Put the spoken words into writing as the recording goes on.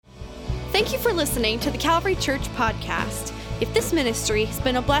Thank you for listening to the Calvary Church podcast. If this ministry has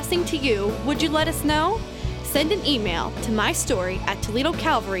been a blessing to you, would you let us know? Send an email to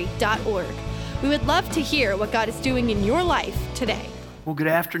mystory@toledocalvary.org. We would love to hear what God is doing in your life today. Well, good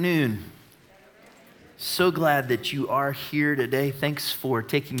afternoon. So glad that you are here today. Thanks for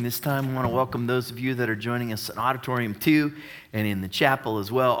taking this time. I want to welcome those of you that are joining us in auditorium 2 and in the chapel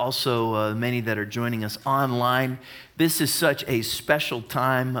as well. Also, many that are joining us online. This is such a special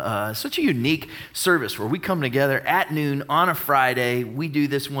time, such a unique service where we come together at noon on a Friday. We do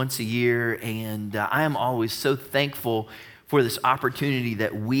this once a year, and I am always so thankful for this opportunity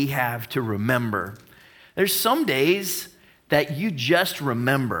that we have to remember. There's some days that you just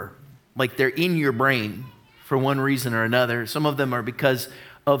remember, like they're in your brain for one reason or another. Some of them are because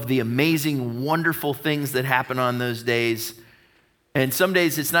of the amazing, wonderful things that happen on those days. And some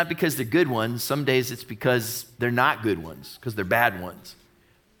days it's not because they're good ones. Some days it's because they're not good ones, because they're bad ones.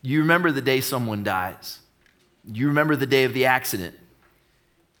 You remember the day someone dies. You remember the day of the accident.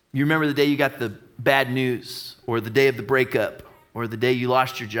 You remember the day you got the bad news, or the day of the breakup, or the day you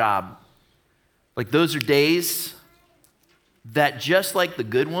lost your job. Like those are days that, just like the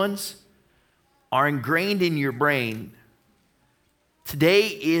good ones, are ingrained in your brain. Today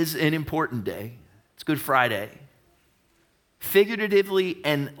is an important day. It's Good Friday. Figuratively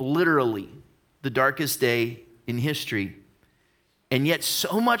and literally, the darkest day in history. And yet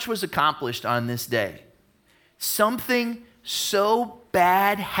so much was accomplished on this day. Something so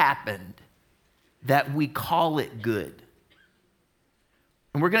bad happened that we call it good.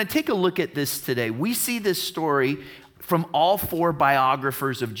 And we're going to take a look at this today. We see this story from all four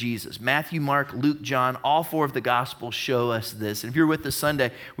biographers of Jesus. Matthew, Mark, Luke, John, all four of the Gospels show us this. And if you're with us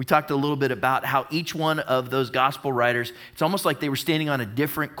Sunday, we talked a little bit about how each one of those Gospel writers, it's almost like they were standing on a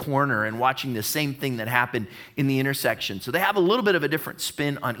different corner and watching the same thing that happened in the intersection. So they have a little bit of a different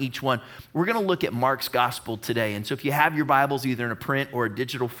spin on each one. We're going to look at Mark's Gospel today. And so if you have your Bibles either in a print or a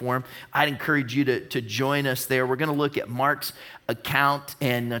digital form, I'd encourage you to join us there. We're going to look at Mark's account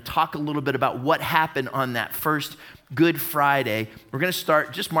and talk a little bit about what happened on that first Good Friday. We're going to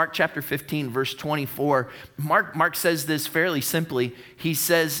start just Mark chapter 15, verse 24. Mark says this fairly simply. He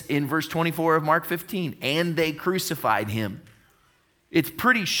says in verse 24 of Mark 15, and they crucified him. It's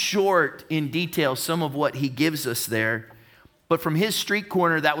pretty short in detail, some of what he gives us there. But from his street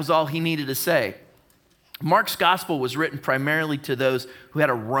corner, that was all he needed to say. Mark's gospel was written primarily to those who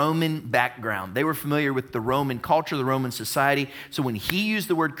had a Roman background. They were familiar with the Roman culture, the Roman society. So when he used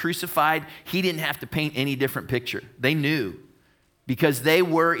the word crucified, he didn't have to paint any different picture. They knew, because they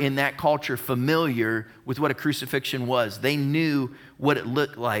were in that culture familiar with what a crucifixion was. They knew what it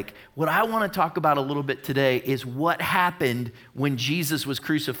looked like. What I want to talk about a little bit today is what happened when Jesus was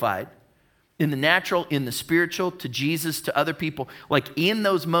crucified. In the natural, in the spiritual, to Jesus, to other people. Like in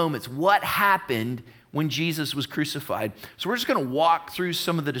those moments, what happened when Jesus was crucified? So we're just going to walk through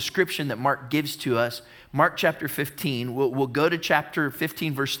some of the description that Mark gives to us. Mark chapter 15. We'll go to chapter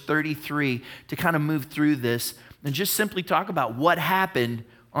 15, verse 33 to kind of move through this and just simply talk about what happened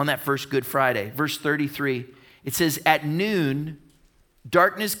on that first Good Friday. Verse 33, it says, at noon,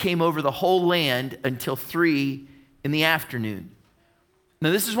 darkness came over the whole land until 3 in the afternoon.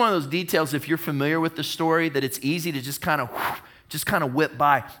 Now, this is one of those details, if you're familiar with the story, that it's easy to just kind of whip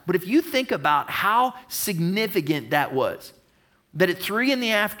by. But if you think about how significant that was, that at 3 in the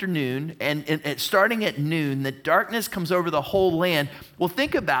afternoon and starting at noon, that darkness comes over the whole land. Well,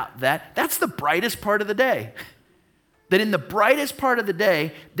 think about that. That's the brightest part of the day. That in the brightest part of the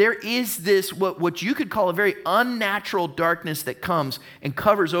day, there is this, what you could call a very unnatural darkness that comes and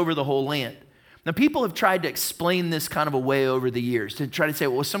covers over the whole land. Now, people have tried to explain this kind of a way over the years to try to say,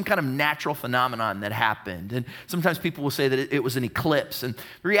 well, it was some kind of natural phenomenon that happened. And sometimes people will say that it was an eclipse. And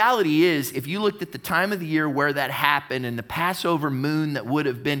the reality is, if you looked at the time of the year where that happened and the Passover moon that would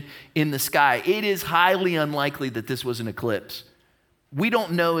have been in the sky, it is highly unlikely that this was an eclipse. We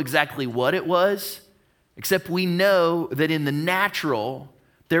don't know exactly what it was, except we know that in the natural,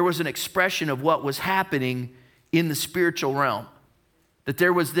 there was an expression of what was happening in the spiritual realm. That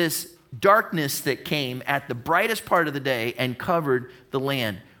there was this darkness that came at the brightest part of the day and covered the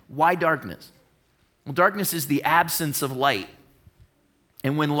land. Why darkness? Well, darkness is the absence of light.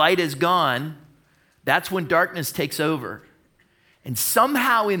 And when light is gone, that's when darkness takes over. And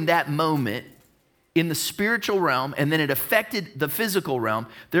somehow in that moment, in the spiritual realm, and then it affected the physical realm,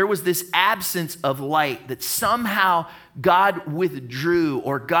 there was this absence of light that somehow God withdrew,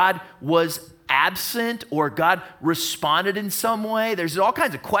 or God was absent, or God responded in some way. There's all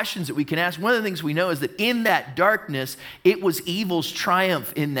kinds of questions that we can ask. One of the things we know is that in that darkness, it was evil's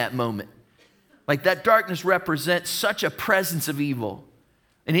triumph in that moment. Like that darkness represents such a presence of evil.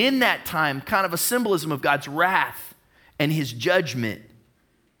 And in that time, kind of a symbolism of God's wrath and his judgment,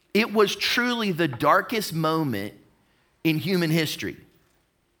 it was truly the darkest moment in human history.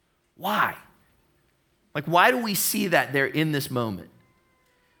 Why? Like, why do we see that there in this moment?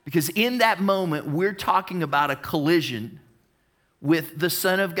 Because in that moment, we're talking about a collision with the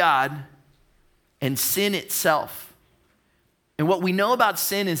Son of God and sin itself. And what we know about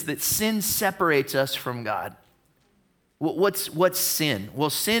sin is that sin separates us from God. What's sin?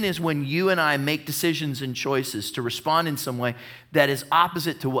 Well, sin is when you and I make decisions and choices to respond in some way that is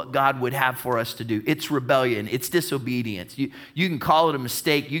opposite to what God would have for us to do. It's rebellion. It's disobedience. You can call it a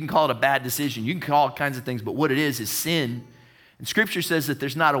mistake. You can call it a bad decision. You can call it all kinds of things, but what it is sin. And Scripture says that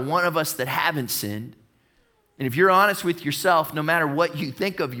there's not a one of us that haven't sinned. And if you're honest with yourself, no matter what you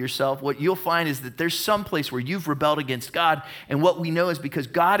think of yourself, what you'll find is that there's some place where you've rebelled against God. And what we know is because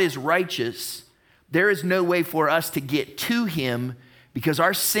God is righteous, there is no way for us to get to him because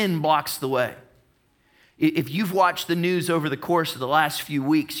our sin blocks the way. If you've watched the news over the course of the last few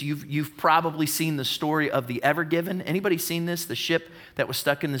weeks, you've probably seen the story of the Ever Given. Anybody seen this? The ship that was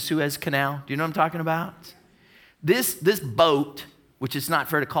stuck in the Suez Canal. Do you know what I'm talking about? This boat, which is not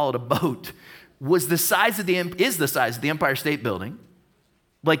fair to call it a boat, is the size of the Empire State Building.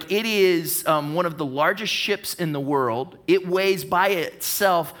 Like, it is one of the largest ships in the world. It weighs by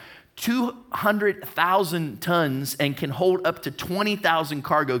itself 200,000 tons and can hold up to 20,000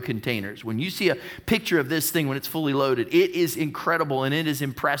 cargo containers. When you see a picture of this thing when it's fully loaded, it is incredible and it is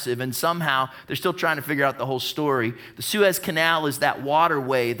impressive. And somehow they're still trying to figure out the whole story. The Suez Canal is that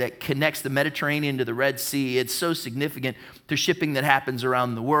waterway that connects the Mediterranean to the Red Sea. It's so significant to shipping that happens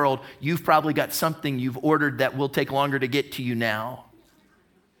around the world. You've probably got something you've ordered that will take longer to get to you now.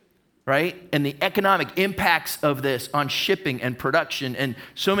 Right? And the economic impacts of this on shipping and production and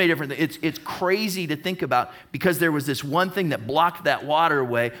so many different things. It's crazy to think about because there was this one thing that blocked that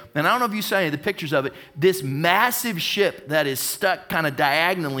waterway. And I don't know if you saw any of the pictures of it. This massive ship that is stuck kind of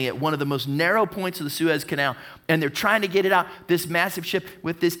diagonally at one of the most narrow points of the Suez Canal. And they're trying to get it out. This massive ship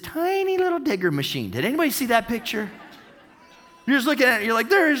with this tiny little digger machine. Did anybody see that picture? You're just looking at it, you're like,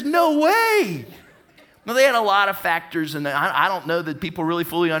 there is no way. Well, they had a lot of factors, and I don't know that people really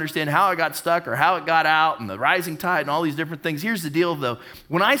fully understand how it got stuck or how it got out and the rising tide and all these different things. Here's the deal, though.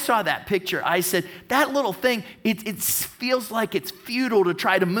 When I saw that picture, I said, that little thing, it feels like it's futile to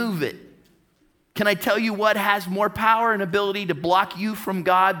try to move it. Can I tell you what has more power and ability to block you from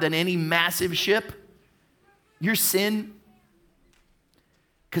God than any massive ship? Your sin.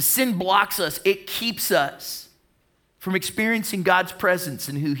 Because sin blocks us. It keeps us from experiencing God's presence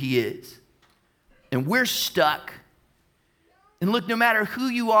and who he is. And we're stuck. And look, no matter who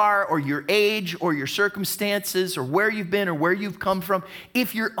you are or your age or your circumstances or where you've been or where you've come from,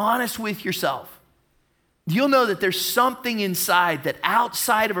 if you're honest with yourself, you'll know that there's something inside that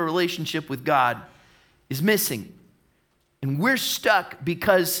outside of a relationship with God is missing. And we're stuck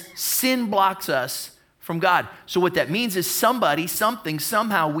because sin blocks us from God. So what that means is somebody, something,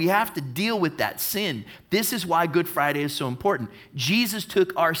 somehow we have to deal with that sin. This is why Good Friday is so important. Jesus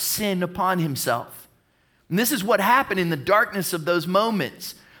took our sin upon himself. And this is what happened in the darkness of those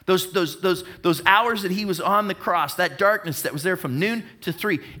moments, those hours that he was on the cross, that darkness that was there from noon to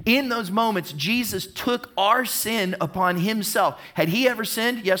 3. In those moments, Jesus took our sin upon himself. Had he ever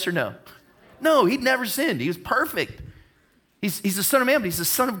sinned? Yes or no? No, he'd never sinned. He was perfect. He's the Son of Man, but he's the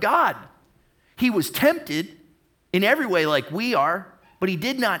Son of God. He was tempted in every way like we are, but he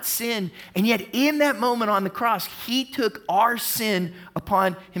did not sin. And yet in that moment on the cross, he took our sin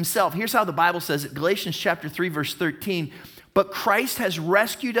upon himself. Here's how the Bible says it, Galatians chapter 3, verse 13. But Christ has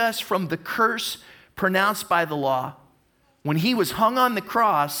rescued us from the curse pronounced by the law. When he was hung on the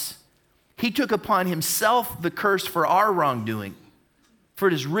cross, he took upon himself the curse for our wrongdoing. For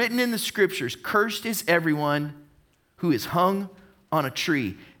it is written in the scriptures, cursed is everyone who is hung on a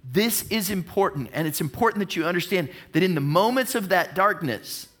tree. This is important, and it's important that you understand that in the moments of that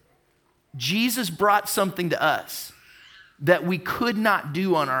darkness, Jesus brought something to us that we could not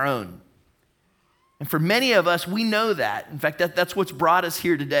do on our own. And for many of us, we know that. In fact, that's what's brought us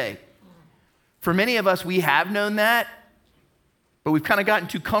here today. For many of us, we have known that, but we've kind of gotten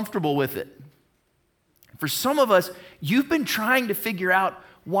too comfortable with it. For some of us, you've been trying to figure out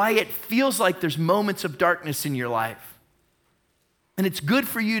why it feels like there's moments of darkness in your life. And it's good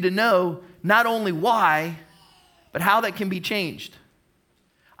for you to know not only why, but how that can be changed.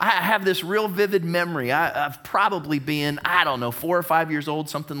 I have this real vivid memory. I've probably been, 4 or 5 years old,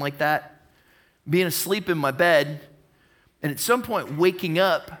 something like that, being asleep in my bed, and at some point waking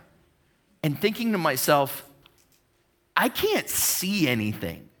up and thinking to myself, I can't see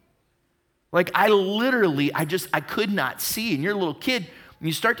anything. Like I could not see. And you're a little kid, And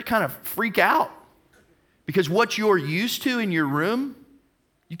you start to kind of freak out because what you're used to in your room,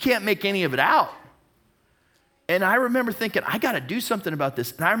 you can't make any of it out. And I remember thinking, I got to do something about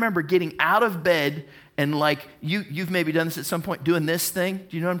this. And I remember getting out of bed and like, you've maybe done this at some point, doing this thing.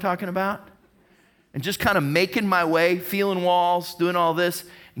 Do you know what I'm talking about? And just kind of making my way, feeling walls, doing all this,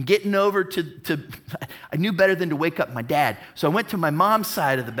 and getting over to I knew better than to wake up my dad. So I went to my mom's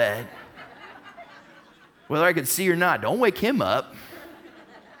side of the bed. Whether I could see or not, don't wake him up.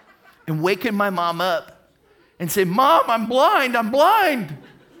 And waking my mom up and say, Mom, I'm blind.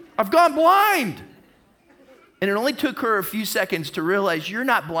 I've gone blind. And it only took her a few seconds to realize you're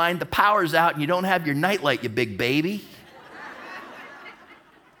not blind, the power's out, and you don't have your nightlight, you big baby.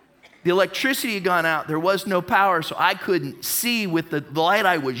 The electricity had gone out, there was no power, so I couldn't see with the light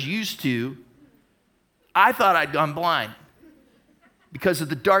I was used to. I thought I'd gone blind because of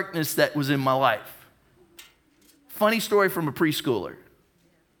the darkness that was in my life. Funny story from a preschooler.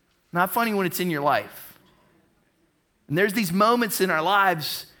 Not funny when it's in your life. And there's these moments in our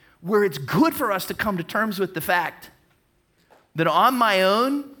lives where it's good for us to come to terms with the fact that on my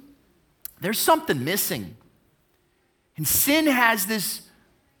own, there's something missing. And sin has this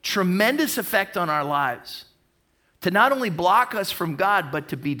tremendous effect on our lives to not only block us from God, but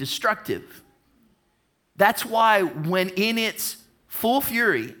to be destructive. That's why when in its full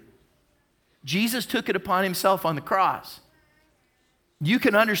fury, Jesus took it upon himself on the cross, you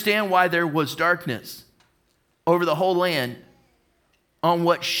can understand why there was darkness over the whole land on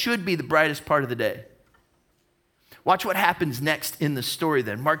what should be the brightest part of the day. Watch what happens next in the story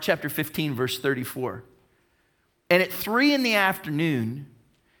then. Mark chapter 15, verse 34. And at 3 p.m,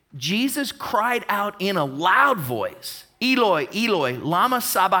 Jesus cried out in a loud voice, Eloi, Eloi, lama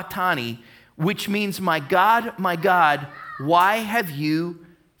sabachthani, which means, my God, why have you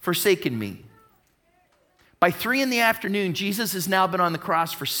forsaken me? By 3 p.m, Jesus has now been on the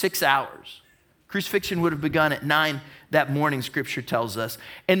cross for 6 hours. Crucifixion would have begun at 9 that morning, Scripture tells us.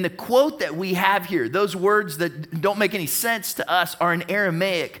 And the quote that we have here, those words that don't make any sense to us, are in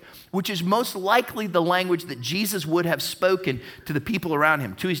Aramaic, which is most likely the language that Jesus would have spoken to the people around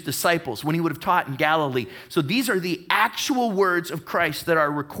him, to his disciples, when he would have taught in Galilee. So these are the actual words of Christ that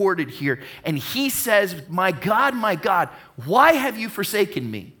are recorded here. And he says, my God, why have you forsaken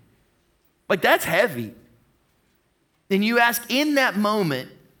me? Like, that's heavy. And you ask, in that moment,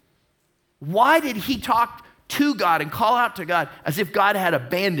 why did he talk to God and call out to God as if God had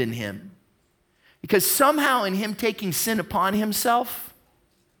abandoned him? Because somehow in him taking sin upon himself,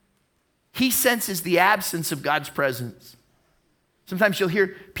 he senses the absence of God's presence. Sometimes you'll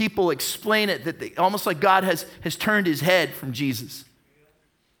hear people explain it that almost like God has turned his head from Jesus.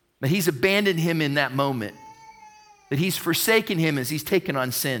 That he's abandoned him in that moment. That he's forsaken him as he's taken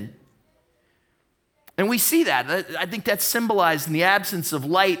on sin. And we see that. I think that's symbolized in the absence of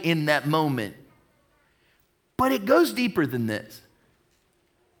light in that moment. But it goes deeper than this.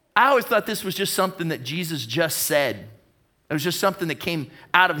 I always thought this was just something that Jesus just said. It was just something that came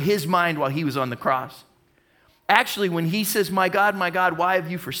out of his mind while he was on the cross. Actually, when he says, my God, why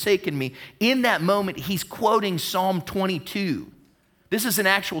have you forsaken me? In that moment, he's quoting Psalm 22. This is an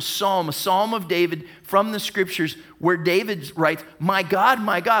actual psalm, a psalm of David from the scriptures where David writes, my God,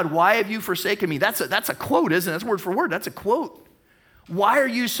 why have you forsaken me? That's a quote, isn't it? That's word for word. That's a quote. Why are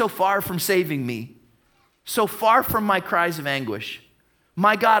you so far from saving me? So far from my cries of anguish.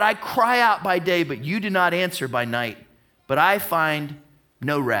 My God, I cry out by day, but you do not answer by night. But I find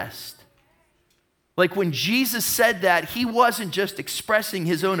no rest. Like when Jesus said that, he wasn't just expressing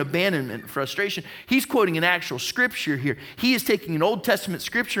his own abandonment and frustration. He's quoting an actual scripture here. He is taking an Old Testament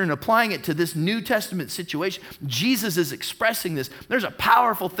scripture and applying it to this New Testament situation. Jesus is expressing this. There's a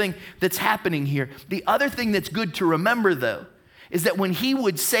powerful thing that's happening here. The other thing that's good to remember, though, is that when he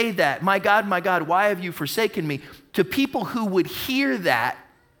would say that, my God, why have you forsaken me? To people who would hear that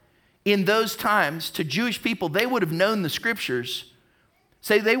in those times, to Jewish people, they would have known the scriptures.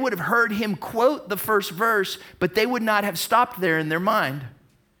 Say they would have heard him quote the first verse, but they would not have stopped there in their mind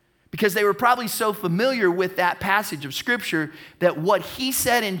because they were probably so familiar with that passage of scripture that what he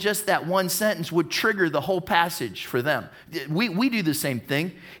said in just that one sentence would trigger the whole passage for them. We do the same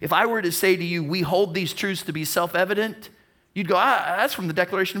thing. If I were to say to you, we hold these truths to be self-evident, you'd go, that's from the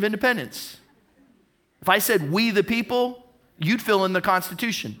Declaration of Independence. If I said we the people, you'd fill in the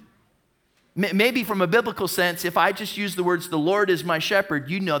Constitution. Maybe from a biblical sense, if I just use the words, the Lord is my shepherd,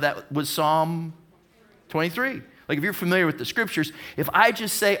 you know that was Psalm 23. Like if you're familiar with the scriptures, if I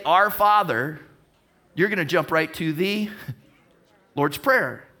just say our Father, you're going to jump right to the Lord's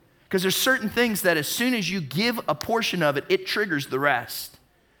Prayer. Because there's certain things that as soon as you give a portion of it, it triggers the rest.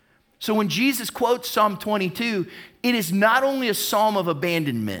 So when Jesus quotes Psalm 22, it is not only a psalm of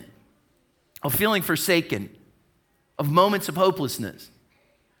abandonment, of feeling forsaken, of moments of hopelessness,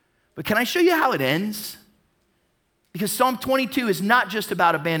 but can I show you how it ends? Because Psalm 22 is not just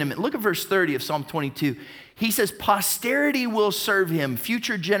about abandonment. Look at verse 30 of Psalm 22. He says, posterity will serve him.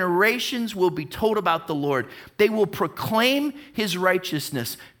 Future generations will be told about the Lord. They will proclaim his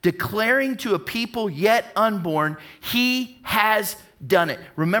righteousness, declaring to a people yet unborn, he has done it.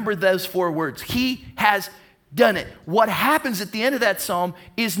 Remember those 4 words. He has done it. What happens at the end of that psalm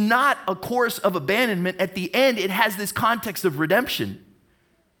is not a chorus of abandonment. At the end, it has this context of redemption.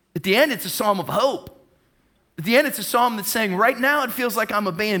 At the end, it's a psalm of hope. At the end, it's a psalm that's saying, right now it feels like I'm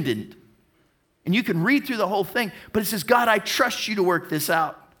abandoned. And you can read through the whole thing, but it says, God, I trust you to work this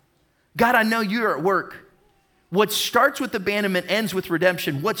out. God, I know you're at work. What starts with abandonment ends with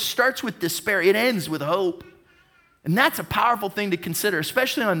redemption. What starts with despair, it ends with hope. And that's a powerful thing to consider,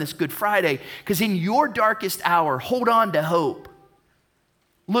 especially on this Good Friday, because in your darkest hour, hold on to hope.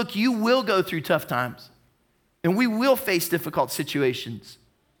 Look, you will go through tough times, and we will face difficult situations.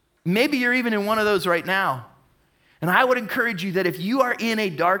 Maybe you're even in one of those right now. And I would encourage you that if you are in a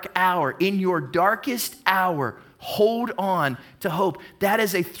dark hour, in your darkest hour, hold on to hope. That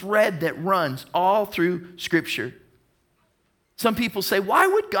is a thread that runs all through Scripture. Some people say, why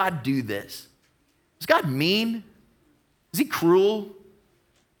would God do this? Is God mean? Is he cruel?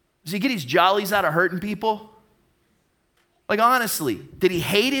 Does he get his jollies out of hurting people? Like honestly, did he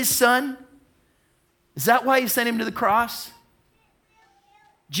hate his son? Is that why he sent him to the cross?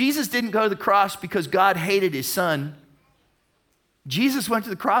 Jesus didn't go to the cross because God hated his son. Jesus went to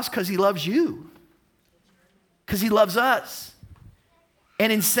the cross because he loves you, because he loves us. And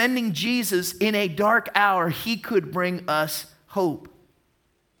in sending Jesus in a dark hour, he could bring us hope.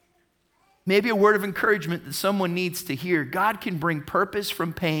 Maybe a word of encouragement that someone needs to hear. God can bring purpose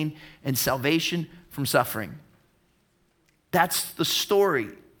from pain and salvation from suffering. That's the story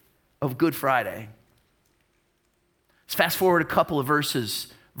of Good Friday. Let's fast forward a couple of verses.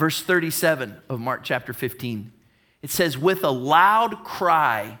 Verse 37 of Mark chapter 15. It says, with a loud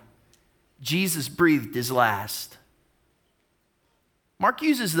cry, Jesus breathed his last. Mark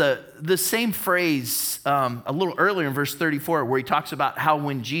uses the same phrase a little earlier in verse 34, where he talks about how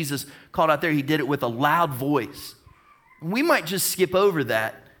when Jesus called out there, he did it with a loud voice. We might just skip over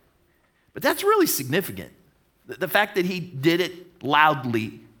that, but that's really significant. The fact that he did it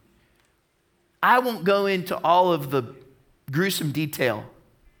loudly. I won't go into all of the gruesome detail,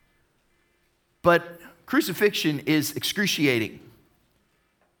 but crucifixion is excruciating.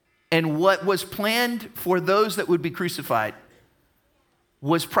 And what was planned for those that would be crucified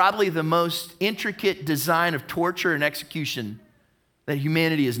was probably the most intricate design of torture and execution that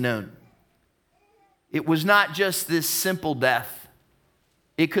humanity has known. It was not just this simple death.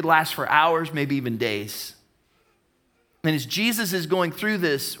 It could last for hours, maybe even days. And as Jesus is going through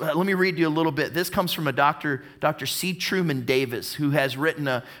this, let me read you a little bit. This comes from a Dr. C. Truman Davis, who has written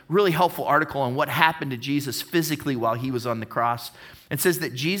a really helpful article on what happened to Jesus physically while he was on the cross. It says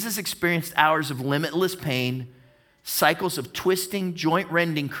that Jesus experienced hours of limitless pain, cycles of twisting,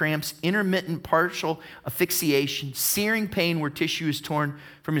 joint-rending cramps, intermittent partial asphyxiation, searing pain where tissue is torn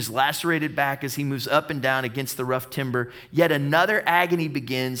from his lacerated back as he moves up and down against the rough timber. Yet another agony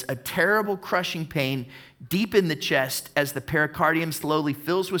begins, a terrible crushing pain deep in the chest as the pericardium slowly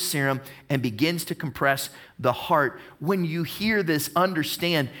fills with serum and begins to compress the heart. When you hear this,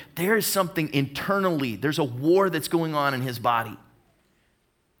 understand there is something internally, there's a war that's going on in his body.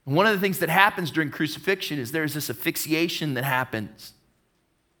 One of the things that happens during crucifixion is there's this asphyxiation that happens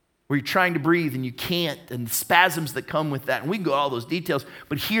where you're trying to breathe and you can't, and the spasms that come with that. And we can go all those details,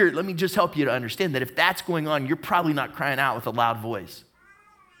 but here, let me just help you to understand that if that's going on, you're probably not crying out with a loud voice.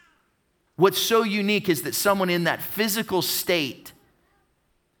 What's so unique is that someone in that physical state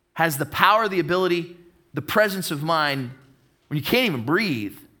has the power, the ability, the presence of mind, when you can't even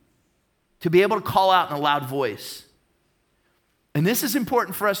breathe, to be able to call out in a loud voice. And this is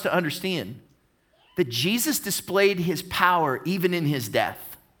important for us to understand, that Jesus displayed his power even in his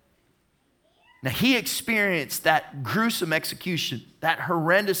death. Now, he experienced that gruesome execution, that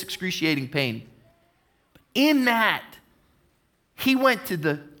horrendous, excruciating pain. But in that, he went to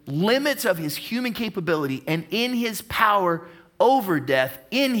the limits of his human capability, and in his power over death,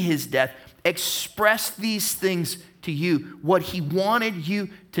 in his death, expressed these things to you, what he wanted you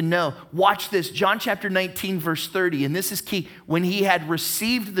to know. Watch this, John chapter 19, verse 30, and this is key. When he had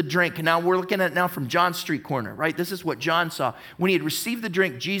received the drink, and now we're looking at it now from John's street corner, right? This is what John saw. When he had received the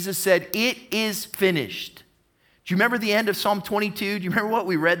drink, Jesus said, "It is finished." Do you remember the end of Psalm 22? Do you remember what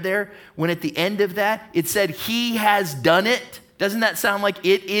we read there? When at the end of that, it said, "He has done it." Doesn't that sound like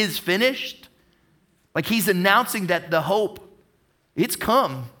it is finished? Like he's announcing that the hope, it's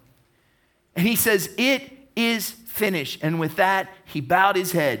come. And he says, it is finished. And with that, he bowed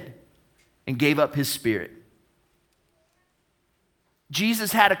his head and gave up his spirit.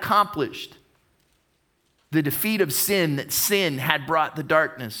 Jesus had accomplished the defeat of sin, that sin had brought the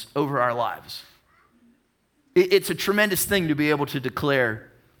darkness over our lives. It's a tremendous thing to be able to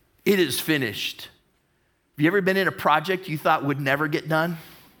declare, it is finished. Have you ever been in a project you thought would never get done?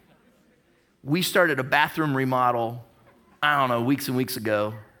 We started a bathroom remodel, weeks and weeks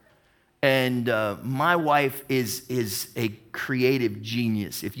ago. And my wife is a creative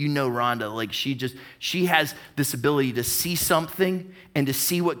genius. If you know Rhonda, like she has this ability to see something and to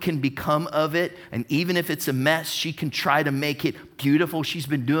see what can become of it. And even if it's a mess, she can try to make it beautiful. She's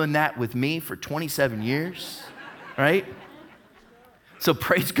been doing that with me for 27 years, right? So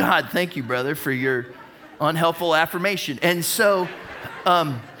praise God. Thank you, brother, for your unhelpful affirmation. And so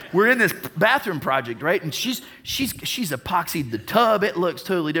we're in this bathroom project, right? And she's epoxied the tub. It looks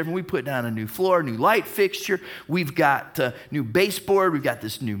totally different. We put down a new floor, new light fixture. We've got a new baseboard. We've got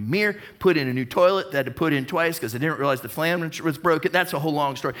this new mirror. Put in a new toilet that I had to put in twice because I didn't realize the flange was broken. That's a whole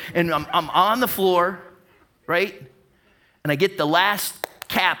long story. And I'm on the floor, right? And I get the last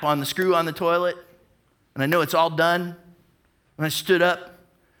cap on the screw on the toilet, and I know it's all done. And I stood up,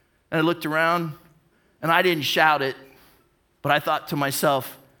 and I looked around, and I didn't shout it, but I thought to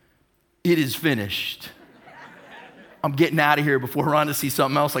myself, it is finished. I'm getting out of here before Rhonda sees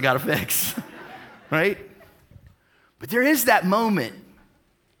something else I got to fix, right? But there is that moment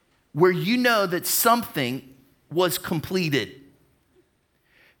where you know that something was completed.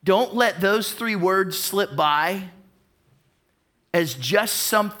 Don't let those 3 words slip by as just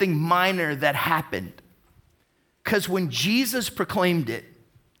something minor that happened. Because when Jesus proclaimed it,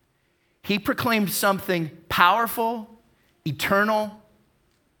 he proclaimed something powerful, eternal,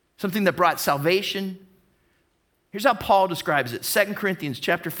 something that brought salvation. Here's how Paul describes it. 2 Corinthians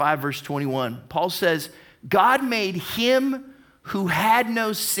chapter 5, verse 21. Paul says, God made him who had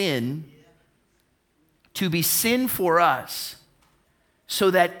no sin to be sin for us,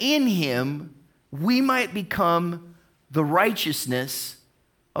 so that in him we might become the righteousness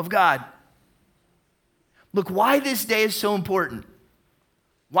of God. Look, why this day is so important,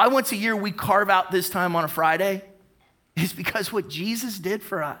 why once a year we carve out this time on a Friday, is because what Jesus did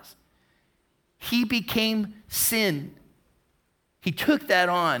for us. He became sin. He took that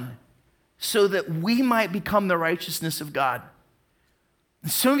on so that we might become the righteousness of God.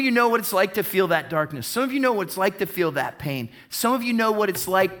 And some of you know what it's like to feel that darkness. Some of you know what it's like to feel that pain. Some of you know what it's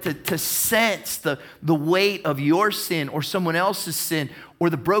like to sense the weight of your sin or someone else's sin or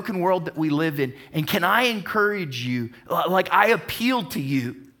the broken world that we live in. And can I encourage you, like I appeal to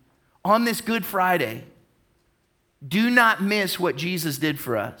you on this Good Friday, do not miss what Jesus did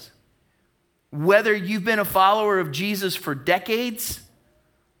for us. Whether you've been a follower of Jesus for decades,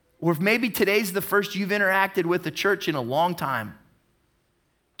 or if maybe today's the first you've interacted with the church in a long time,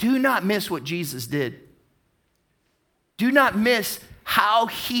 do not miss what Jesus did. Do not miss how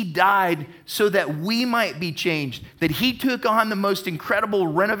he died so that we might be changed, that he took on the most incredible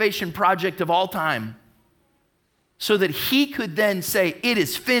renovation project of all time, so that he could then say, it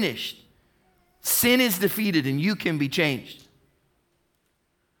is finished. Sin is defeated and you can be changed.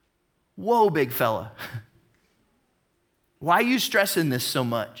 Whoa, big fella. Why are you stressing this so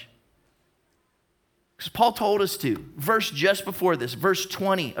much? Because Paul told us to. Verse just before this, verse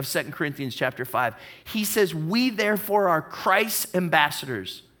 20 of 2 Corinthians chapter 5. He says, we therefore are Christ's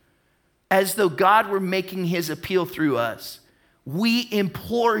ambassadors, as though God were making his appeal through us. We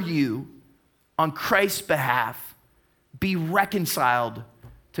implore you on Christ's behalf, be reconciled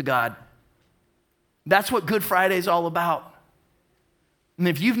to God. That's what Good Friday is all about. And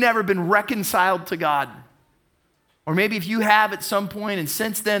if you've never been reconciled to God, or maybe if you have at some point and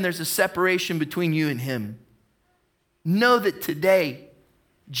since then there's a separation between you and him, know that today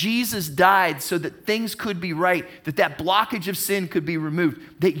Jesus died so that things could be right, that blockage of sin could be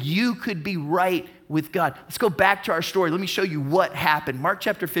removed, that you could be right with God. Let's go back to our story. Let me show you what happened. Mark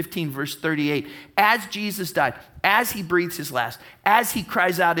chapter 15, verse 38. As Jesus died, as he breathes his last, as he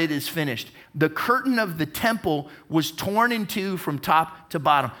cries out, it is finished, the curtain of the temple was torn in two from top to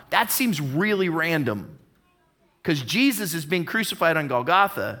bottom. That seems really random because Jesus is being crucified on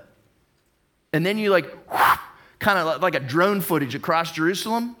Golgotha. And then you kind of like a drone footage across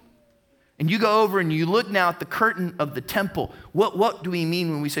Jerusalem. And you go over and you look now at the curtain of the temple. What do we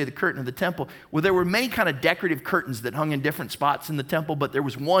mean when we say the curtain of the temple? Well, there were many kind of decorative curtains that hung in different spots in the temple, but there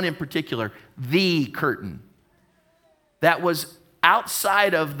was one in particular, the curtain, that was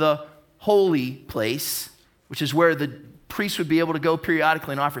outside of the holy place, which is where the priests would be able to go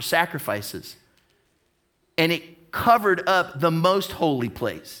periodically and offer sacrifices. And it covered up the most holy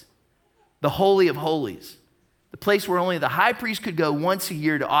place, the Holy of Holies, the place where only the high priest could go once a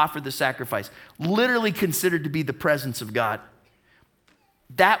year to offer the sacrifice, literally considered to be the presence of God.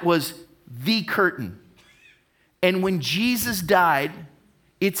 That was the curtain. And when Jesus died,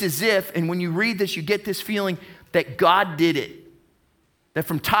 it's as if, and when you read this, you get this feeling that God did it. That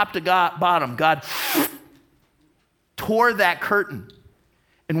from top to bottom, God tore that curtain.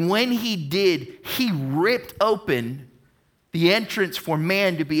 And when he did, he ripped open the entrance for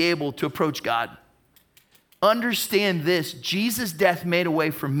man to be able to approach God. Understand this, Jesus' death made a way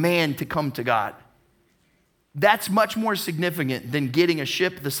for man to come to God. That's much more significant than getting a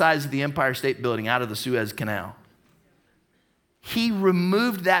ship the size of the Empire State Building out of the Suez Canal. He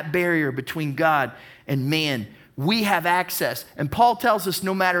removed that barrier between God and man. We have access. And Paul tells us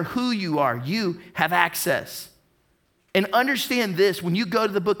no matter who you are, you have access. And understand this, when you go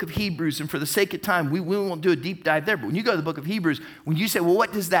to the book of Hebrews, and for the sake of time, we won't do a deep dive there, but when you go to the book of Hebrews, when you say, well,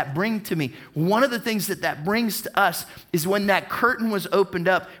 what does that bring to me? One of the things that brings to us is when that curtain was opened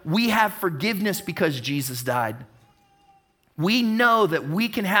up, we have forgiveness because Jesus died. We know that we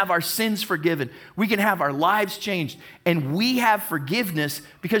can have our sins forgiven. We can have our lives changed. And we have forgiveness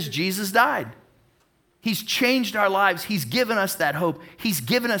because Jesus died. He's changed our lives. He's given us that hope. He's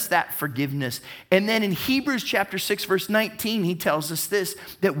given us that forgiveness. And then in Hebrews chapter 6, verse 19, he tells us this,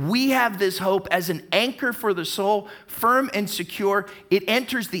 that we have this hope as an anchor for the soul, firm and secure. It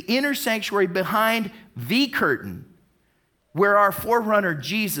enters the inner sanctuary behind the curtain, where our forerunner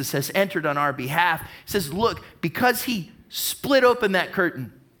Jesus has entered on our behalf. He says, look, because he split open that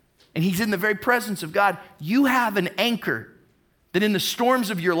curtain and he's in the very presence of God, you have an anchor that in the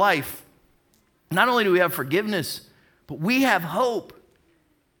storms of your life, not only do we have forgiveness, but we have hope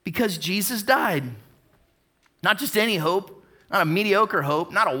because Jesus died. Not just any hope, not a mediocre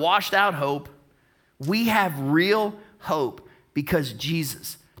hope, not a washed out hope. We have real hope because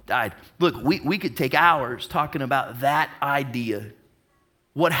Jesus died. Look, we could take hours talking about that idea.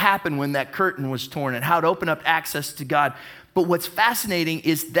 What happened when that curtain was torn and how it opened up access to God. But what's fascinating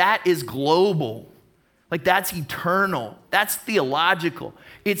is that is global. Like that's eternal. That's theological.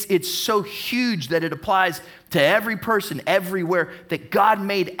 It's so huge that it applies to every person everywhere, that God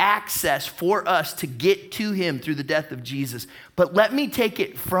made access for us to get to him through the death of Jesus. But let me take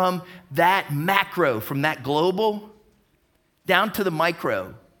it from that macro, from that global, down to the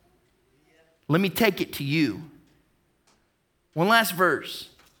micro. Let me take it to you. One last verse.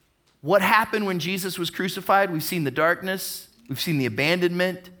 What happened when Jesus was crucified? We've seen the darkness. We've seen the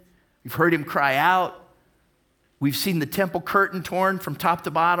abandonment. We've heard him cry out. We've seen the temple curtain torn from top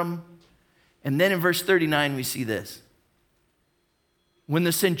to bottom. And then in verse 39, we see this. When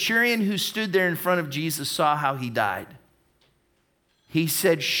the centurion who stood there in front of Jesus saw how he died, he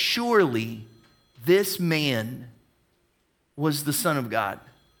said, surely this man was the Son of God.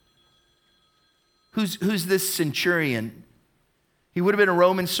 Who's this centurion? He would have been a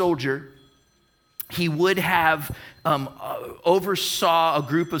Roman soldier. He would have oversaw a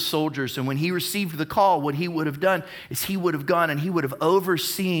group of soldiers. And when he received the call, what he would have done is he would have gone and he would have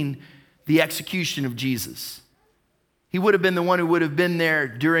overseen the execution of Jesus. He would have been the one who would have been there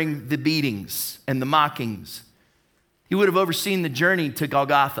during the beatings and the mockings. He would have overseen the journey to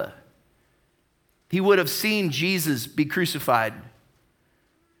Golgotha. He would have seen Jesus be crucified.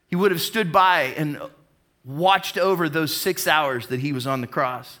 He would have stood by and watched over those 6 hours that he was on the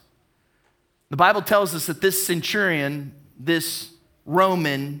cross. The Bible tells us that this centurion, this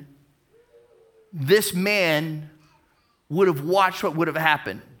Roman, this man would have watched what would have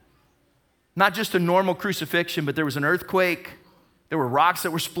happened. Not just a normal crucifixion, but there was an earthquake. There were rocks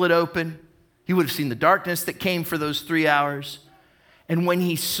that were split open. He would have seen the darkness that came for those 3 hours. And when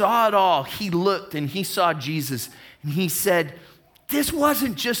he saw it all, he looked and he saw Jesus and he said, this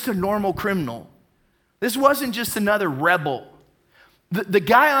wasn't just a normal criminal. This wasn't just another rebel. The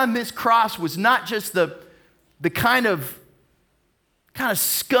guy on this cross was not just the kind of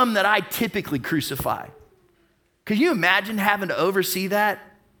scum that I typically crucify. Can you imagine having to oversee that?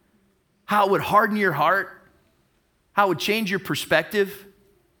 How it would harden your heart? How it would change your perspective?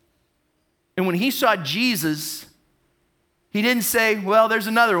 And when he saw Jesus, he didn't say, well, there's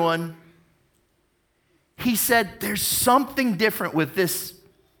another one. He said, there's something different with this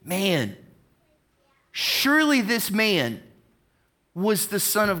man. Surely this man was the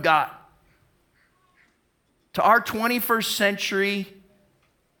Son of God. To our 21st century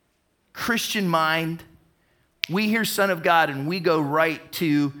Christian mind, we hear Son of God and we go right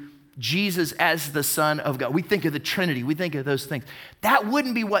to Jesus as the Son of God. We think of the Trinity, we think of those things. That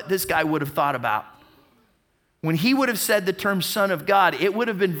wouldn't be what this guy would have thought about. when he would have said the term Son of God, it would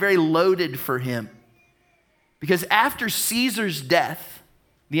have been very loaded for him. Because after Caesar's death,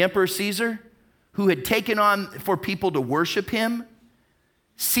 the Emperor Caesar, who had taken on for people to worship him,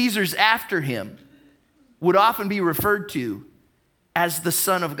 Caesars after him would often be referred to as the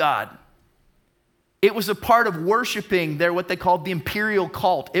Son of God. It was a part of worshiping what they called the imperial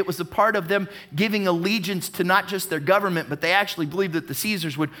cult. It was a part of them giving allegiance to not just their government, but they actually believed that the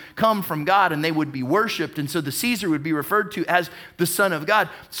Caesars would come from God and they would be worshiped. And so the Caesar would be referred to as the Son of God.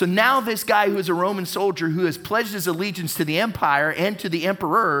 So now this guy who is a Roman soldier who has pledged his allegiance to the empire and to the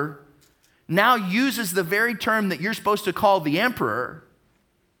emperor now uses the very term that you're supposed to call the emperor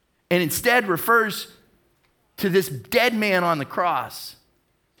and instead refers to this dead man on the cross.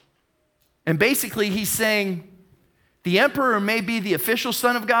 And basically he's saying the emperor may be the official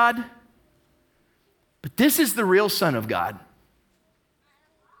Son of God, but this is the real Son of God.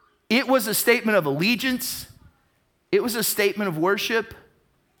 It was a statement of allegiance. It was a statement of worship.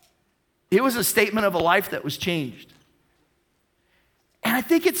 It was a statement of a life that was changed. And I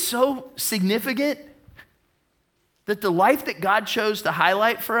think it's so significant that the life that God chose to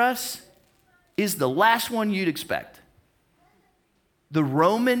highlight for us is the last one you'd expect. The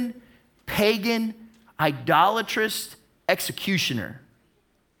Roman pagan, idolatrous executioner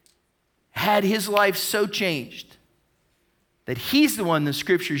had his life so changed that he's the one the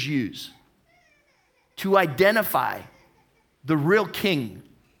scriptures use to identify the real king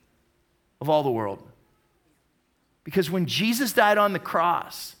of all the world. Because when Jesus died on the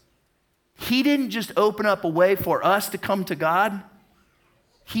cross, he didn't just open up a way for us to come to God.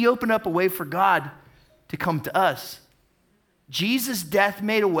 He opened up a way for God to come to us. Jesus' death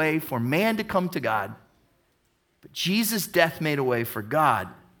made a way for man to come to God, but Jesus' death made a way for God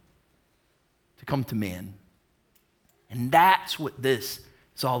to come to man. And that's what this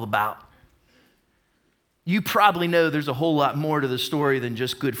is all about. You probably know there's a whole lot more to the story than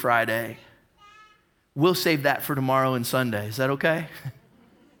just Good Friday. We'll save that for tomorrow and Sunday. Is that okay?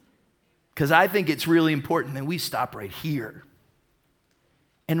 Because I think it's really important that we stop right here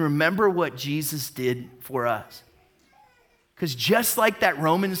and remember what Jesus did for us. Because just like that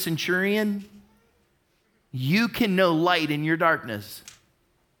Roman centurion, you can know light in your darkness.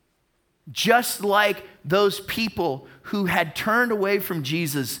 Just like those people who had turned away from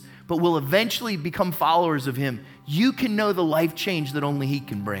Jesus but will eventually become followers of him, you can know the life change that only he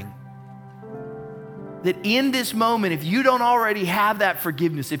can bring. That in this moment, if you don't already have that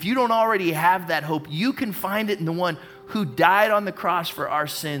forgiveness, if you don't already have that hope, you can find it in the one who died on the cross for our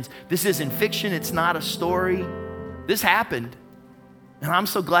sins. This isn't fiction, it's not a story. This happened, and I'm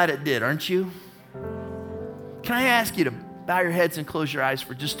so glad it did, aren't you? Can I ask you to bow your heads and close your eyes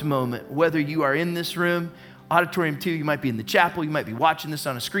for just a moment? Whether you are in this room, Auditorium 2, you might be in the chapel, you might be watching this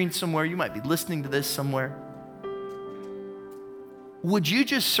on a screen somewhere, you might be listening to this somewhere. Would you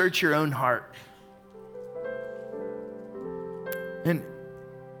just search your own heart? And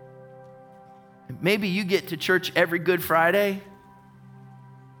maybe you get to church every Good Friday,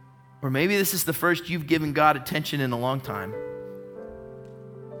 or maybe this is the first you've given God attention in a long time.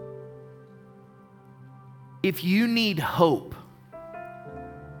 If you need hope,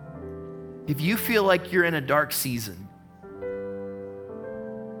 if you feel like you're in a dark season,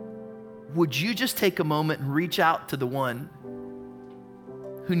 would you just take a moment and reach out to the one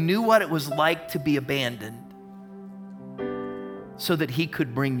who knew what it was like to be abandoned so that he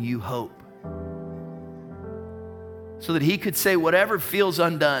could bring you hope? So that he could say, whatever feels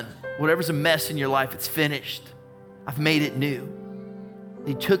undone, whatever's a mess in your life, it's finished. I've made it new.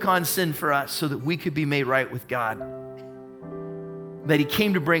 He took on sin for us so that we could be made right with God. That he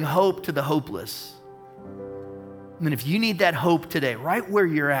came to bring hope to the hopeless. And if you need that hope today, right where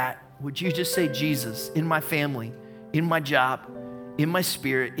you're at, would you just say, Jesus, in my family, in my job, in my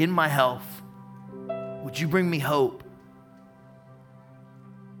spirit, in my health, would you bring me hope?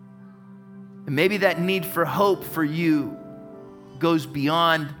 And maybe that need for hope for you goes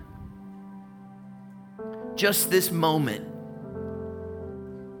beyond just this moment.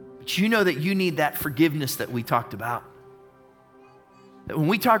 But you know that you need that forgiveness that we talked about. That when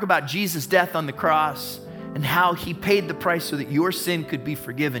we talk about Jesus' death on the cross and how he paid the price so that your sin could be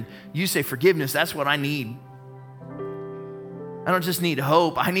forgiven, you say, forgiveness, that's what I need. I don't just need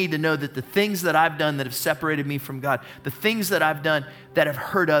hope. I need to know that the things that I've done that have separated me from God, the things that I've done that have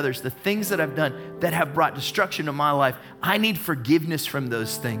hurt others, the things that I've done that have brought destruction to my life, I need forgiveness from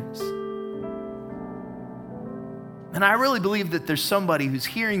those things. And I really believe that there's somebody who's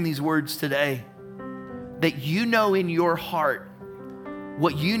hearing these words today that you know in your heart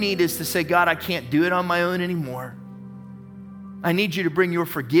what you need is to say, God, I can't do it on my own anymore. I need you to bring your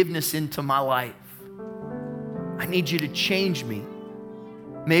forgiveness into my life. I need you to change me.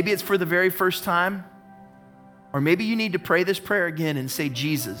 Maybe it's for the very first time, or maybe you need to pray this prayer again and say,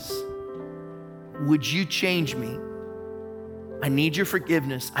 Jesus, would you change me? I need your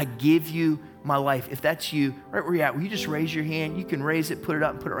forgiveness. I give you my life. If that's you, right where you're at, will you just raise your hand? You can raise it, put it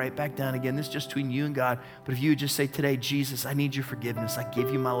up, and put it right back down again. This is just between you and God. But if you would just say today, Jesus, I need your forgiveness. I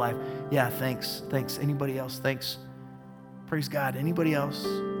give you my life. Yeah, thanks. Anybody else? Thanks. Praise God. Anybody else?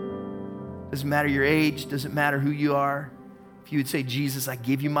 Doesn't matter your age. Doesn't matter who you are. If you would say, Jesus, I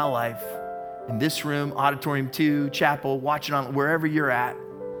give you my life. In this room, auditorium 2, chapel, watching on wherever you're at,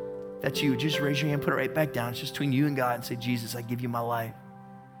 that's you. Just raise your hand, put it right back down. It's just between you and God, and say, Jesus, I give you my life.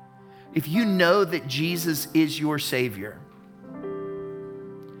 If you know that Jesus is your Savior,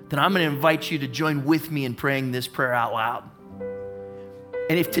 then I'm going to invite you to join with me in praying this prayer out loud.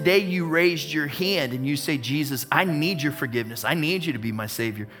 And if today you raised your hand and you say, Jesus, I need your forgiveness. I need you to be my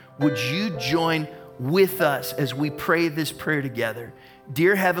Savior. Would you join with us as we pray this prayer together?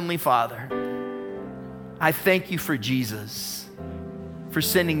 Dear Heavenly Father, I thank you for Jesus, for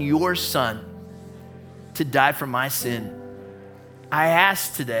sending your Son to die for my sin. I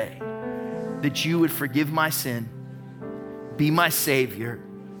ask today that you would forgive my sin, be my Savior.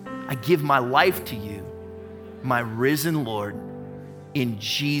 I give my life to you, my risen Lord. In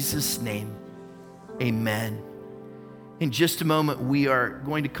Jesus' name, amen. In just a moment, we are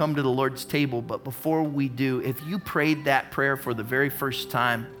going to come to the Lord's table, but before we do, if you prayed that prayer for the very first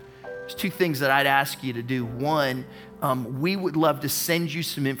time, there's two things that I'd ask you to do. One, we would love to send you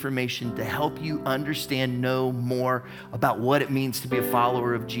some information to help you understand, know more about what it means to be a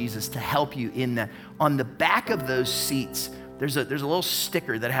follower of Jesus, to help you in that. On the back of those seats, there's a little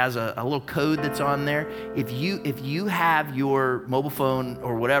sticker that has a little code that's on there. If you have your mobile phone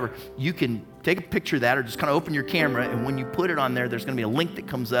or whatever, you can take a picture of that or just kind of open your camera, and when you put it on there, there's going to be a link that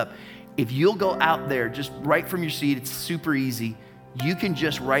comes up. If you'll go out there, just right from your seat, it's super easy. You can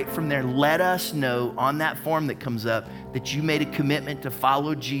just right from there let us know on that form that comes up that you made a commitment to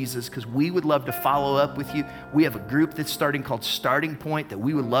follow Jesus, because we would love to follow up with you. We have a group that's starting called Starting Point that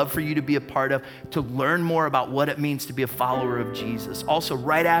we would love for you to be a part of, to learn more about what it means to be a follower of Jesus. Also,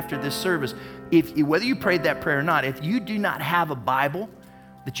 right after this service, whether you prayed that prayer or not, if you do not have a Bible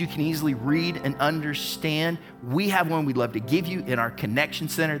that you can easily read and understand, we have one we'd love to give you in our Connection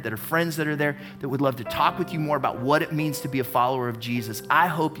Center that are friends that are there that would love to talk with you more about what it means to be a follower of Jesus. I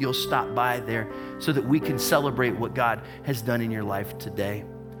hope you'll stop by there so that we can celebrate what God has done in your life today.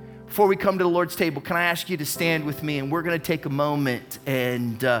 Before we come to the Lord's table, can I ask you to stand with me, and we're going to take a moment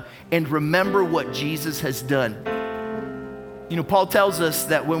and remember what Jesus has done. You know, Paul tells us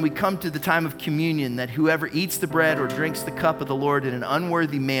that when we come to the time of communion, that whoever eats the bread or drinks the cup of the Lord in an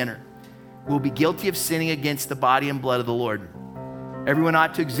unworthy manner will be guilty of sinning against the body and blood of the Lord. Everyone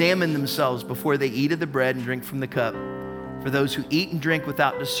ought to examine themselves before they eat of the bread and drink from the cup. For those who eat and drink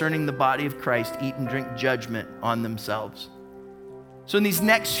without discerning the body of Christ eat and drink judgment on themselves. So in these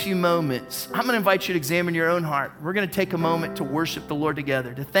next few moments, I'm going to invite you to examine your own heart. We're going to take a moment to worship the Lord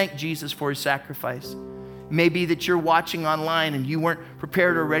together, to thank Jesus for his sacrifice. Maybe that you're watching online and you weren't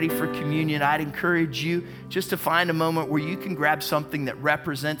prepared or ready for communion. I'd encourage you just to find a moment where you can grab something that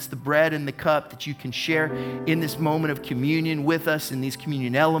represents the bread and the cup that you can share in this moment of communion with us in these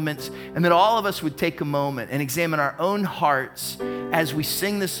communion elements. And that all of us would take a moment and examine our own hearts as we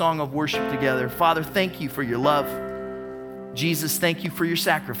sing this song of worship together. Father, thank you for your love. Jesus, thank you for your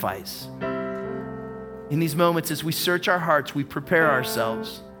sacrifice. In these moments, as we search our hearts, we prepare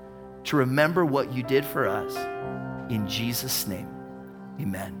ourselves to remember what you did for us. In Jesus' name,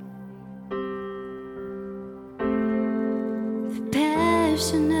 amen. The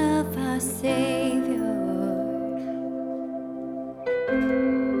passion of our Savior,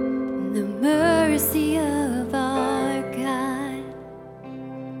 the mercy of our God,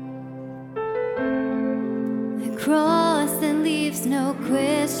 the cross that leaves no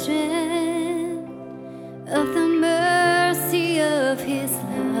question of the mercy of his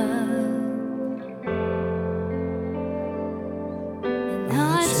love.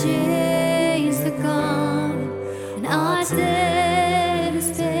 Debt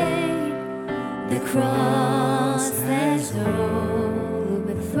is paid, the cross has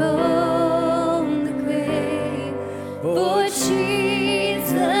overthrown the grave. For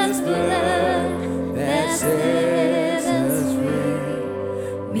Jesus' blood that set us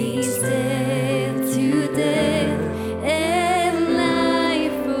free means death to death and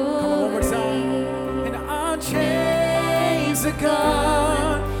life for me. And our chains are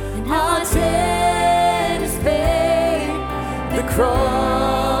gone, and our debt is paid. The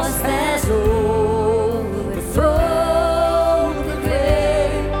cross has overthrown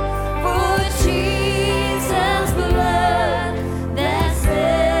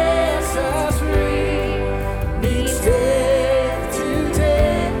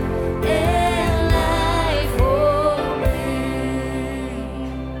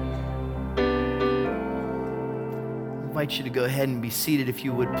invite you to go ahead and be seated, if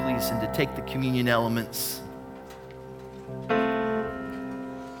you would, please, and to take the communion elements.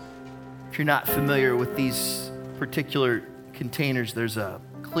 If you're not familiar with these particular containers, there's a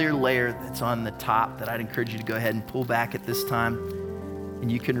clear layer that's on the top that I'd encourage you to go ahead and pull back at this time,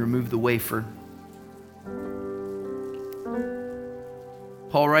 and you can remove the wafer.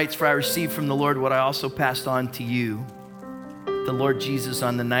 Paul writes, "For I received from the Lord what I also passed on to you. The Lord Jesus,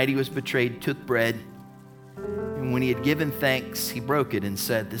 on the night he was betrayed, took bread, and when he had given thanks, he broke it and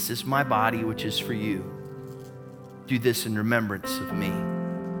said, 'This is my body, which is for you. Do this in remembrance of me.'"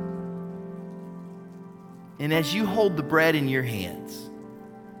 And as you hold the bread in your hands,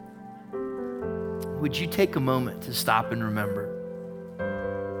 would you take a moment to stop and remember?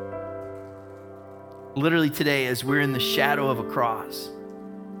 Literally today, as we're in the shadow of a cross,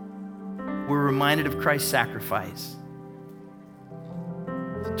 we're reminded of Christ's sacrifice,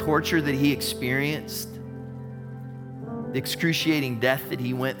 the torture that he experienced, the excruciating death that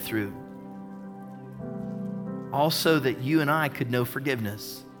he went through, also that you and I could know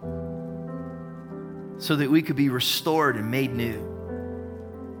forgiveness, so that we could be restored and made new.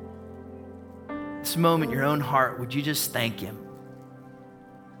 This moment, your own heart, would you just thank him?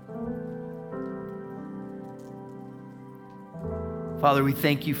 Father, we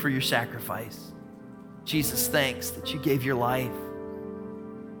thank you for your sacrifice. Jesus, thanks that you gave your life.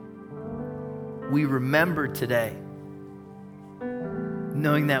 We remember today,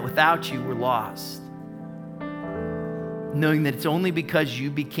 knowing that without you, we're lost. Knowing that it's only because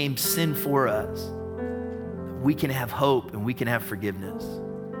you became sin for us we can have hope and we can have forgiveness.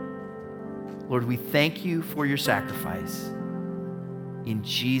 Lord, we thank you for your sacrifice. In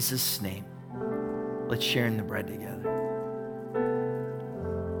Jesus' name, let's share in the bread together.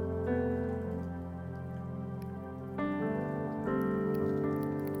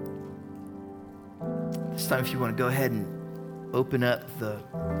 This time, if you want to go ahead and open up the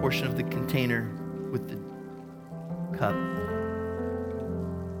portion of the container with the cup.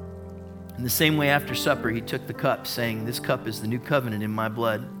 In the same way, after supper, he took the cup, saying, "This cup is the new covenant in my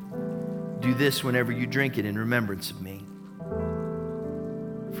blood. Do this whenever you drink it in remembrance of me.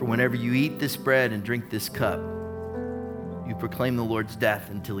 For whenever you eat this bread and drink this cup, you proclaim the Lord's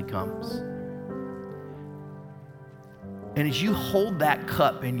death until he comes." And as you hold that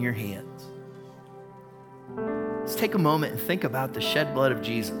cup in your hands, let's take a moment and think about the shed blood of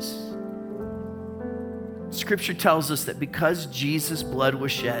Jesus. Scripture tells us that because Jesus' blood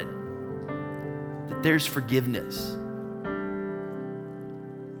was shed, that there's forgiveness.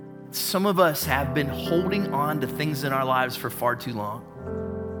 Some of us have been holding on to things in our lives for far too long.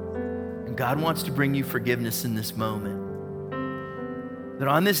 And God wants to bring you forgiveness in this moment. That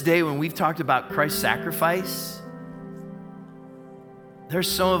on this day when we've talked about Christ's sacrifice, there's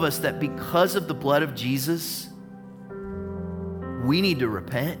some of us that because of the blood of Jesus, we need to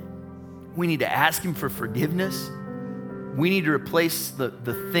repent. We need to ask him for forgiveness. We need to replace the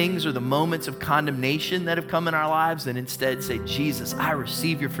things or the moments of condemnation that have come in our lives and instead say, "Jesus, I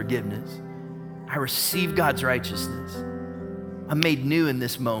receive your forgiveness. I receive God's righteousness. I'm made new in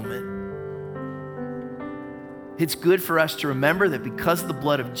this moment." It's good for us to remember that because of the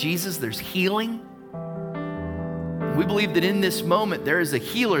blood of Jesus, there's healing. We believe that in this moment, there is a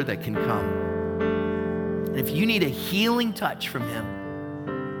healer that can come. And if you need a healing touch from him,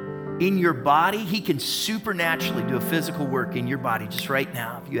 in your body, he can supernaturally do a physical work in your body just right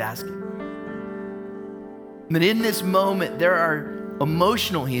now if you ask him. But in this moment, there are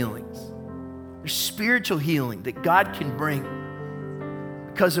emotional healings. There's spiritual healing that God can bring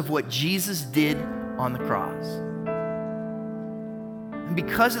because of what Jesus did on the cross. And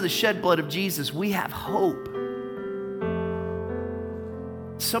because of the shed blood of Jesus, we have hope.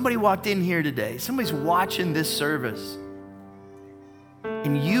 Somebody walked in here today. Somebody's watching this service.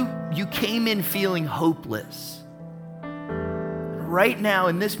 And you came in feeling hopeless. Right now,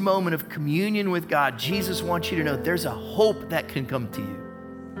 in this moment of communion with God, Jesus wants you to know there's a hope that can come to you.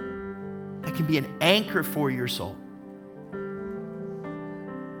 That can be an anchor for your soul.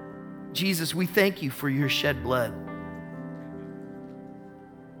 Jesus, we thank you for your shed blood.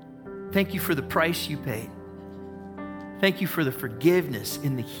 Thank you for the price you paid. Thank you for the forgiveness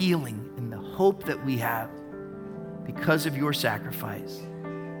and the healing and the hope that we have because of your sacrifice.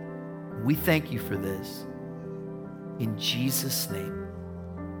 We thank you for this. In Jesus' name,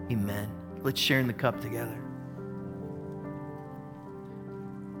 amen. Let's share in the cup together.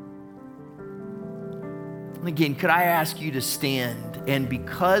 And again, could I ask you to stand? And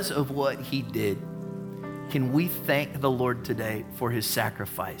because of what he did, can we thank the Lord today for his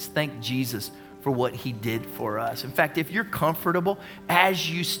sacrifice? Thank Jesus for what he did for us. In fact, if you're comfortable as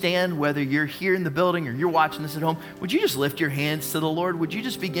you stand, whether you're here in the building or you're watching this at home, would you just lift your hands to the Lord? Would you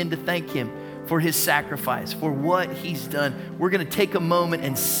just begin to thank him for his sacrifice, for what he's done? We're going to take a moment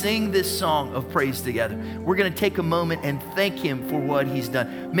and sing this song of praise together. We're going to take a moment and thank him for what he's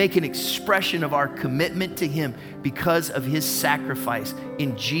done. Make an expression of our commitment to him because of his sacrifice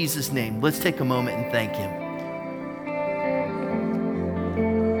in Jesus' name. Let's take a moment and thank him.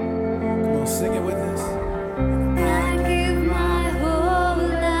 Sing it with us. I give my whole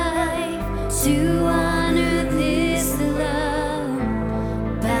life to honor this love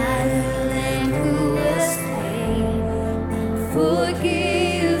by the Lamb who was slain,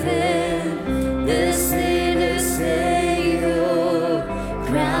 forgiven, the sinner's Savior,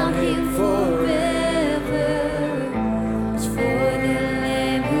 crown him forever. It's for the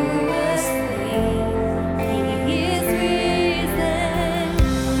Lamb who was slain, he is risen.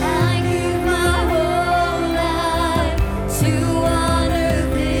 I give my whole life to honor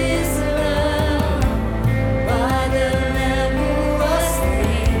this love by the Lamb who was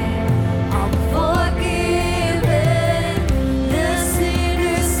slain. I'm forgiven, the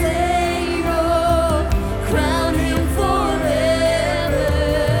sinner's Savior, crown him forever.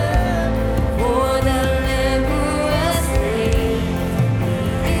 For the Lamb who was slain,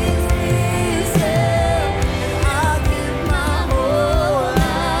 he is risen. I give my whole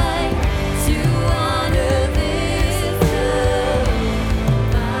life to honor this love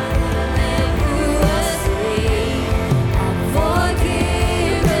by the Lamb who was slain. I'm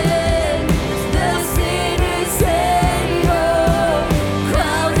forgiven, the sinner's Savior,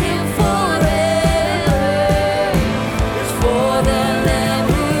 crown him forever. It's for the Lamb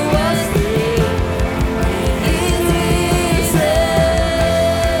who was slain, he is risen.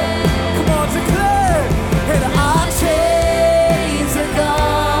 Come on, declare. And Our chains are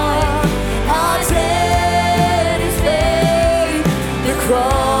gone, our debt is paid, the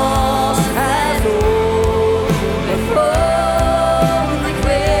cross has opened from the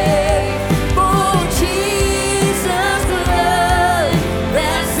grave. For Jesus' blood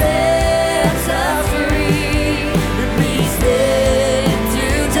that sets us free, it death to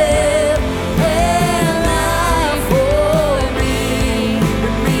death and life for me.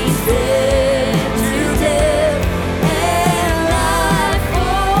 It death to death and life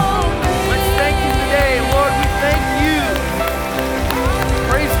for me. Let's thank you today, Lord. We thank you.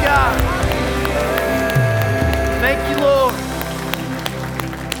 Praise God. Thank you, Lord.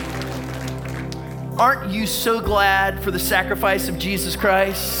 Aren't you so glad for the sacrifice of Jesus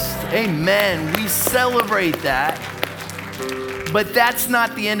Christ? Amen. We celebrate that. But that's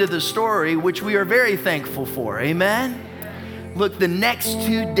not the end of the story, which we are very thankful for. Amen. Look, the next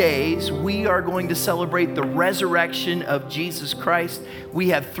 2 days, we are going to celebrate the resurrection of Jesus Christ. We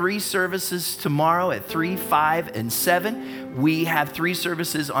have 3 services tomorrow at 3, 5, and 7. We have 3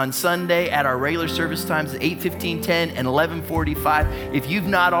 services on Sunday at our regular service times at 8, 15, 10, and 11:45. If you've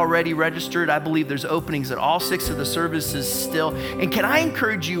not already registered, I believe there's openings at all 6 of the services still. And can I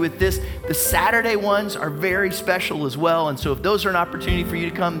encourage you with this? The Saturday ones are very special as well. And so if those are an opportunity for you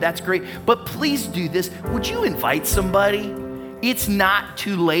to come, that's great. But please do this. Would you invite somebody? It's not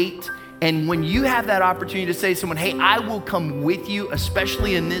too late. And when you have that opportunity to say to someone, hey, I will come with you,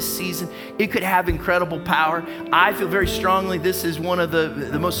 especially in this season, it could have incredible power. I feel very strongly this is one of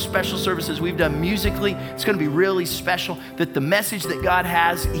the most special services we've done musically. It's going to be really special that the message that God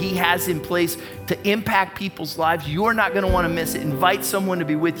has, he has in place to impact people's lives. You're not going to want to miss it. Invite someone to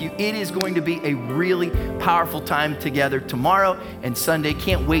be with you. It is going to be a really powerful time together tomorrow and Sunday.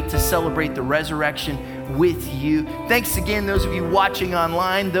 Can't wait to celebrate the resurrection with you. Thanks again, those of you watching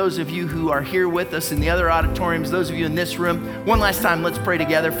online, those of you who are here with us in the other auditoriums, those of you in this room. One last time, let's pray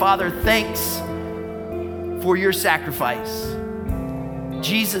together. Father, thanks for your sacrifice.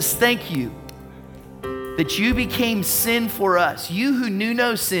 Jesus, thank you that you became sin for us. You who knew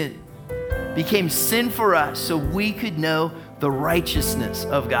no sin became sin for us so we could know the righteousness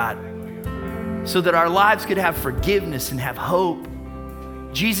of God, so that our lives could have forgiveness and have hope.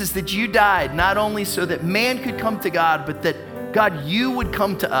 Jesus, that you died not only so that man could come to God, but that, God, you would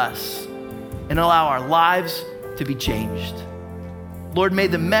come to us and allow our lives to be changed. Lord, may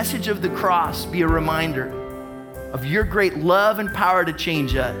the message of the cross be a reminder of your great love and power to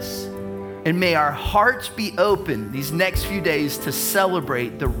change us. And may our hearts be open these next few days to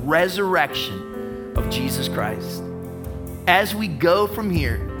celebrate the resurrection of Jesus Christ. As we go from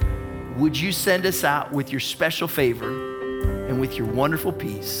here, would you send us out with your special favor and with your wonderful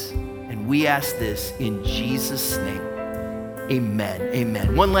peace? And we ask this in Jesus' name. Amen.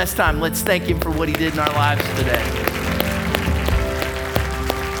 Amen. One last time, let's thank him for what he did in our lives today.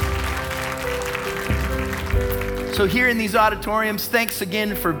 So here in these auditoriums, thanks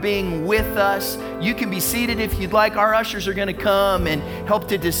again for being with us. You can be seated if you'd like. Our ushers are gonna come and help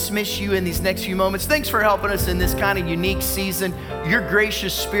to dismiss you in these next few moments. Thanks for helping us in this kind of unique season. Your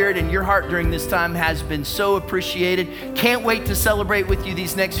gracious spirit and your heart during this time has been so appreciated. Can't wait to celebrate with you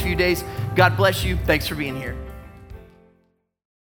these next few days. God bless you. Thanks for being here.